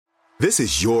This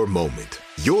is your moment,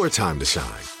 your time to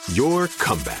shine, your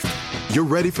comeback. You're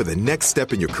ready for the next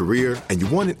step in your career, and you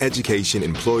want an education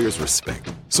employers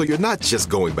respect. So you're not just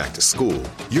going back to school,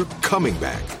 you're coming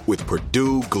back with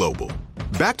Purdue Global.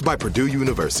 Backed by Purdue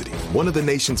University, one of the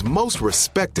nation's most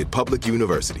respected public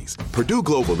universities, Purdue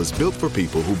Global is built for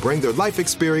people who bring their life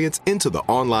experience into the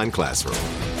online classroom.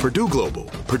 Purdue Global,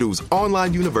 Purdue's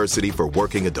online university for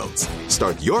working adults.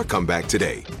 Start your comeback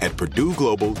today at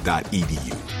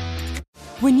purdueglobal.edu.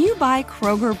 When you buy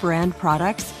Kroger brand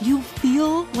products, you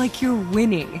feel like you're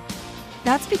winning.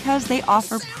 That's because they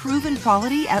offer proven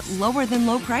quality at lower than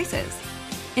low prices.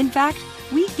 In fact,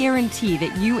 we guarantee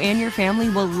that you and your family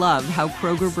will love how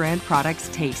Kroger brand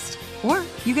products taste, or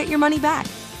you get your money back.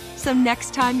 So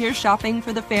next time you're shopping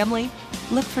for the family,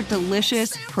 look for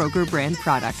delicious Kroger brand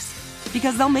products,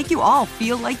 because they'll make you all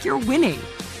feel like you're winning.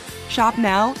 Shop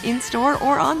now, in-store,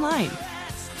 or online.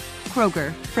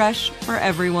 Kroger, fresh for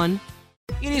everyone.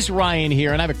 It is Ryan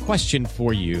here, and I have a question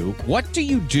for you. What do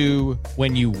you do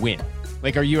when you win?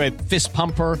 Like, are you a fist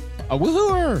pumper, a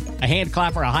woo-hooer, a hand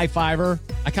clapper, a high-fiver?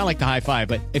 I kind of like the high-five,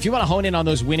 but if you want to hone in on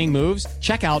those winning moves,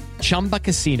 check out Chumba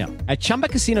Casino. At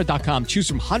ChumbaCasino.com, choose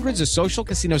from hundreds of social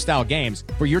casino-style games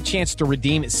for your chance to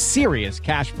redeem serious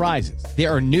cash prizes.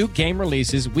 There are new game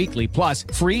releases weekly, plus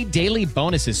free daily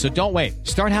bonuses, so don't wait.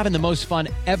 Start having the most fun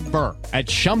ever at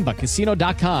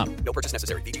ChumbaCasino.com. No purchase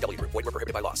necessary. VGW Group. Void where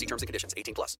prohibited by law. See terms and conditions.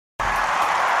 18+.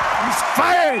 He's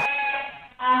fired!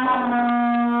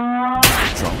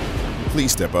 Trump,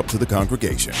 please step up to the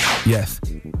congregation. Yes,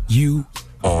 you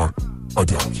are a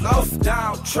donkey.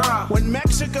 When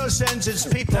Mexico sends its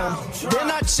people, they're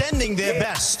not sending their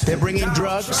best. They're bringing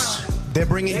drugs, they're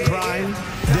bringing crime,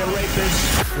 they're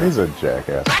rapists. He's a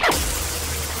jackass.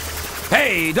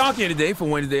 Hey, Donkey of the Day for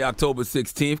Wednesday, October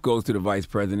 16th goes to the Vice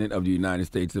President of the United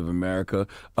States of America,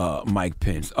 Mike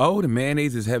Pence. Oh, the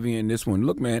mayonnaise is heavy in this one.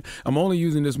 Look, man, I'm only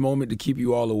using this moment to keep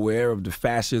you all aware of the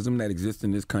fascism that exists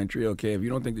in this country, okay? If you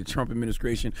don't think the Trump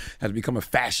administration has become a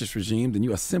fascist regime, then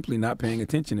you are simply not paying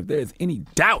attention. If there is any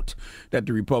doubt that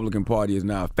the Republican Party is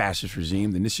now a fascist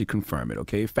regime, then this should confirm it,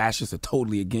 okay? Fascists are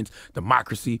totally against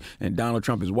democracy, and Donald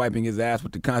Trump is wiping his ass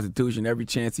with the Constitution every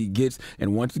chance he gets.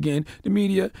 And once again, the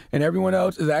media and everyone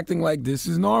else is acting like this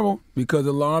is normal because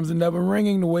alarms are never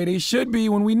ringing the way they should be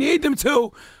when we need them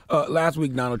to. Last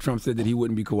week, Donald Trump said that he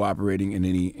wouldn't be cooperating in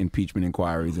any impeachment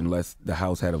inquiries unless the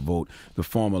House had a vote to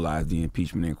formalize the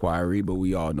impeachment inquiry. But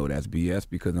we all know that's BS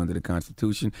because under the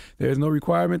Constitution, there is no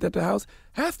requirement that the House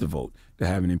has to vote to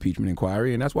have an impeachment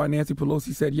inquiry. And that's why Nancy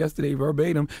Pelosi said yesterday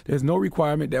verbatim, there's no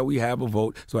requirement that we have a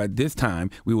vote. So at this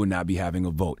time, we will not be having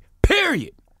a vote.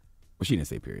 Period. Well, she didn't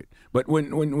say period. But when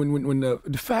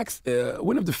the facts,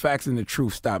 when of the facts and the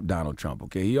truth stopped Donald Trump,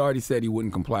 okay? He already said he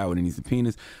wouldn't comply with any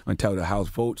subpoenas until the House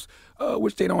votes,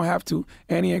 which they don't have to.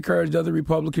 And he encouraged other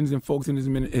Republicans and folks in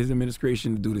his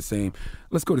administration to do the same.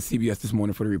 Let's go to CBS This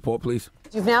Morning for the report, please.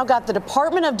 You've now got the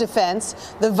Department of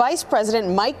Defense, the Vice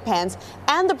President, Mike Pence,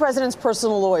 and the president's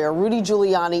personal lawyer, Rudy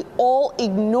Giuliani, all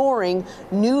ignoring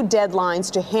new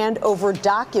deadlines to hand over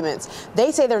documents.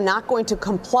 They say they're not going to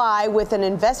comply with an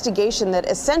investigation that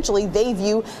essentially they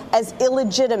view as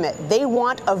illegitimate. They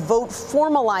want a vote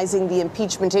formalizing the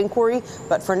impeachment inquiry,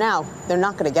 but for now, they're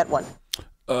not going to get one.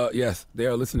 Yes, they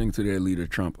are listening to their leader,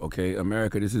 Trump, okay?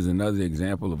 America, this is another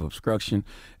example of obstruction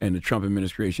and the Trump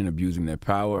administration abusing their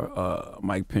power.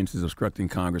 Mike Pence is obstructing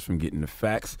Congress from getting the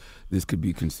facts. This could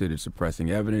be considered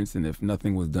suppressing evidence, and if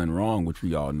nothing was done wrong, which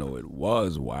we all know it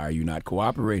was, why are you not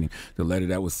cooperating? The letter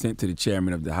that was sent to the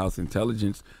chairman of the House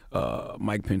Intelligence,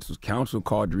 Mike Pence's counsel,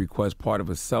 called the request part of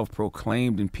a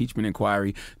self-proclaimed impeachment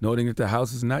inquiry, noting that the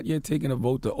House has not yet taken a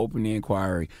vote to open the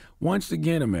inquiry. Once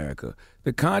again, America,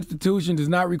 the Constitution does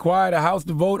not require the House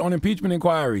to vote on impeachment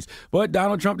inquiries, but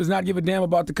Donald Trump does not give a damn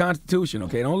about the Constitution,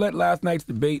 okay? Don't let last night's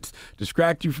debates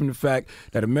distract you from the fact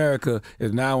that America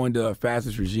is now under a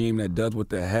fascist regime that does what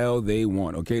the hell they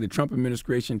want, okay? The Trump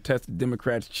administration tests the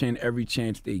Democrats' chin every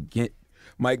chance they get.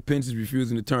 Mike Pence is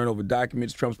refusing to turn over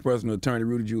documents. Trump's personal attorney,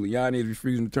 Rudy Giuliani, is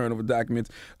refusing to turn over documents.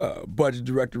 Budget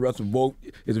Director Russell Vought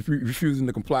is refusing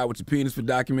to comply with subpoenas for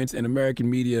documents. And American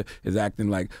media is acting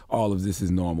like all of this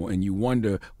is normal. And you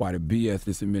wonder why the BS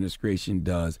this administration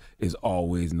does is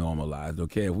always normalized,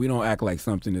 okay? If we don't act like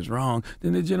something is wrong,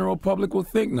 then the general public will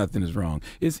think nothing is wrong.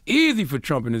 It's easy for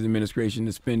Trump and his administration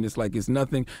to spin this like it's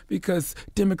nothing because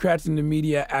Democrats in the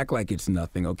media act like it's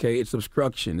nothing, okay? It's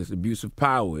obstruction. It's abuse of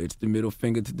power. It's the middle finger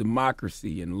finger to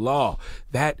democracy and law.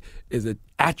 That is an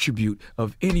attribute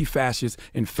of any fascist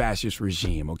and fascist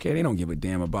regime, okay? They don't give a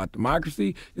damn about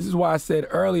democracy. This is why I said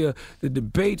earlier the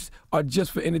debates are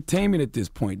just for entertainment at this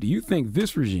point. Do you think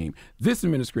this regime, this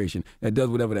administration that does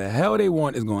whatever the hell they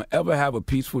want is going to ever have a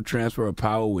peaceful transfer of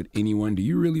power with anyone? Do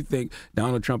you really think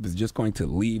Donald Trump is just going to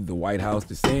leave the White House?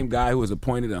 The same guy who has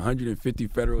appointed 150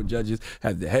 federal judges,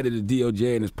 has the head of the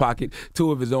DOJ in his pocket,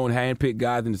 2 of his own handpicked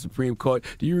guys in the Supreme Court.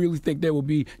 Do you really think there will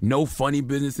be no funny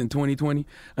business in 2020?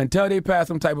 Until they pass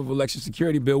some type of election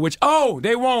security bill, which,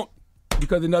 they won't,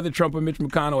 because another Trump or Mitch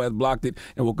McConnell has blocked it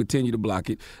and will continue to block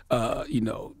it.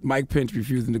 Mike Pence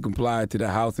refusing to comply to the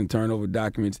House and turn over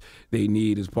documents they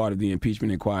need as part of the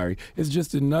impeachment inquiry is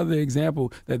just another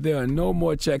example that there are no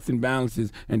more checks and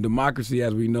balances, and democracy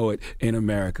as we know it in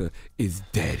America is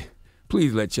dead.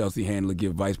 Please let Chelsea Handler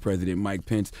give Vice President Mike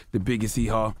Pence the biggest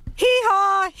hee-haw.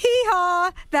 Hee-haw,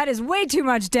 hee-haw. That is way too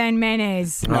much Dan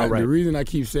mayonnaise. All right. The reason I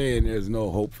keep saying there's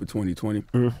no hope for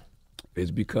 2020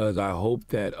 is because I hope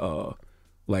that,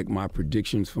 like my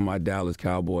predictions for my Dallas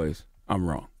Cowboys, I'm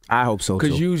wrong. I hope so, too.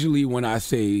 Because usually when I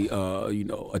say,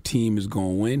 a team is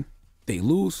going to win, they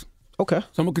lose. Okay. So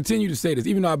I'm going to continue to say this.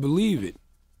 Even though I believe it,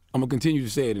 I'm going to continue to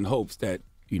say it in hopes that,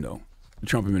 the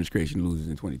Trump administration loses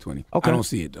in 2020. Okay. I don't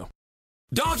see it, though.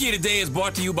 Donkey of the Day is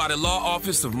brought to you by the law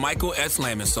office of Michael S.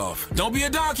 Lamonsoff. Don't be a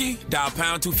donkey. Dial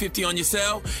pound 250 on your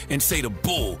cell and say the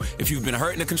bull if you've been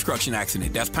hurt in a construction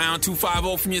accident. That's pound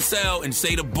 250 from your cell and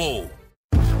say the bull.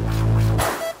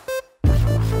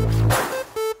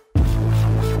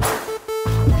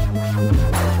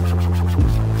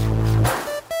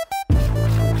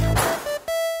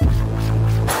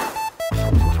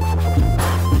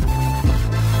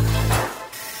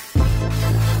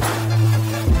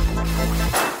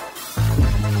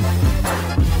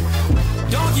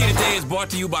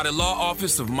 Brought to you by the law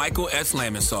office of Michael S.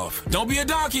 Lamonsoff. Don't be a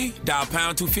donkey. Dial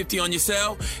pound 250 on your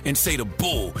cell and say the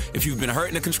bull if you've been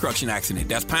hurt in a construction accident.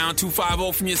 That's pound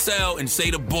 250 from your cell and say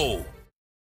the bull.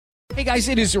 Hey guys,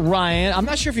 it is Ryan. I'm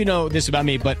not sure if you know this about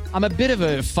me, but I'm a bit of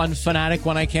a fun fanatic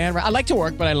when I can. I like to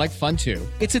work, but I like fun too.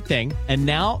 It's a thing. And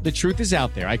now the truth is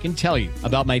out there. I can tell you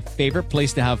about my favorite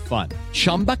place to have fun.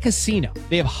 Chumba Casino.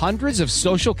 They have hundreds of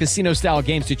social casino style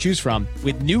games to choose from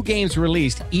with new games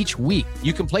released each week.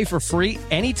 You can play for free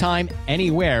anytime,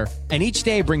 anywhere. And each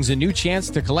day brings a new chance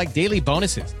to collect daily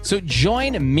bonuses. So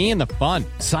join me in the fun.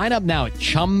 Sign up now at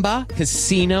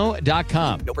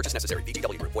ChumbaCasino.com. No purchase necessary.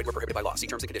 VGW Group. Void where prohibited by law. See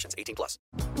terms and conditions. 18+.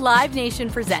 Live Nation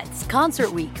presents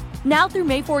Concert Week. Now through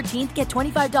May 14th, get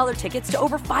 $25 tickets to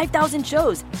over 5,000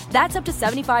 shows. That's up to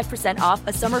 75% off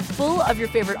a summer full of your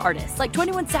favorite artists like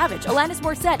 21 Savage, Alanis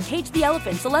Morissette, Cage the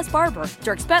Elephant, Celeste Barber,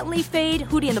 Dierks Bentley, Fade,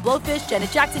 Hootie and the Blowfish,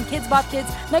 Janet Jackson, Kidz Bop Kids,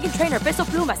 Meghan Trainor, Peso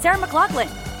Pluma, Sarah McLachlan.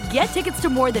 Get tickets to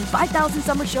more than 5,000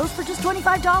 summer shows for just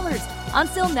 $25.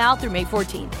 Until now through May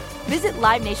 14th. Visit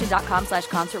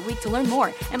LiveNation.com/Concert Week to learn more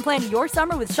and plan your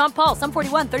summer with Sean Paul, Sum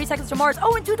 41, 30 Seconds to Mars,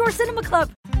 and Two Door Cinema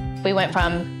Club. We went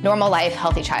from normal life,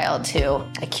 healthy child to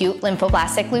acute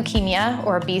lymphoblastic leukemia,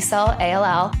 or B-cell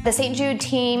ALL. The St. Jude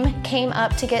team came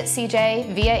up to get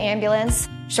CJ via ambulance.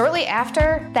 Shortly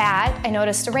after that, I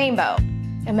noticed a rainbow.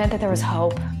 It meant that there was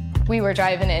hope. We were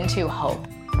driving into hope.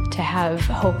 To have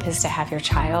hope is to have your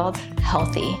child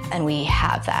healthy, and we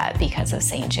have that because of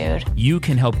St. Jude. You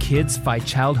can help kids fight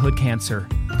childhood cancer.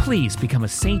 Please become a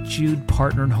St. Jude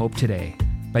Partner in Hope today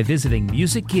by visiting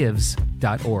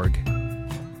musicgives.org.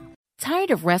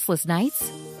 Tired of restless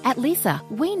nights? At Leesa,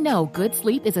 we know good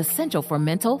sleep is essential for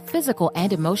mental, physical,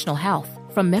 and emotional health.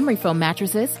 From memory foam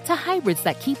mattresses to hybrids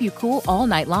that keep you cool all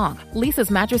night long,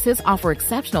 Leesa's mattresses offer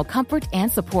exceptional comfort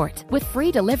and support with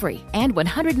free delivery and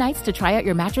 100 nights to try out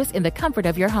your mattress in the comfort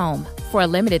of your home. For a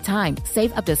limited time,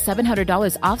 save up to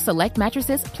 $700 off select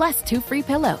mattresses plus 2 free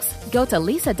pillows. Go to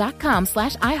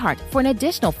leesa.com/iHeart for an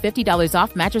additional $50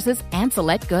 off mattresses and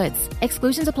select goods.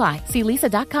 Exclusions apply. See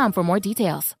leesa.com for more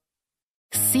details.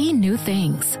 See new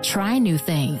things, try new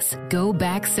things, go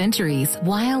back centuries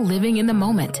while living in the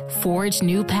moment, forge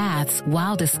new paths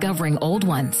while discovering old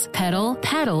ones, pedal,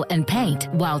 paddle, and paint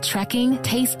while trekking,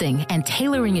 tasting, and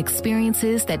tailoring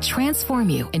experiences that transform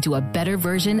you into a better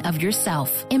version of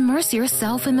yourself. Immerse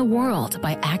yourself in the world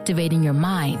by activating your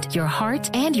mind, your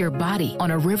heart, and your body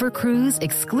on a river cruise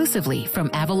exclusively from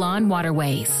Avalon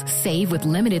Waterways. Save with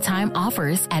limited time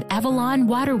offers at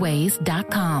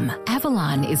AvalonWaterways.com.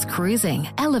 Avalon is cruising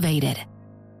elevated.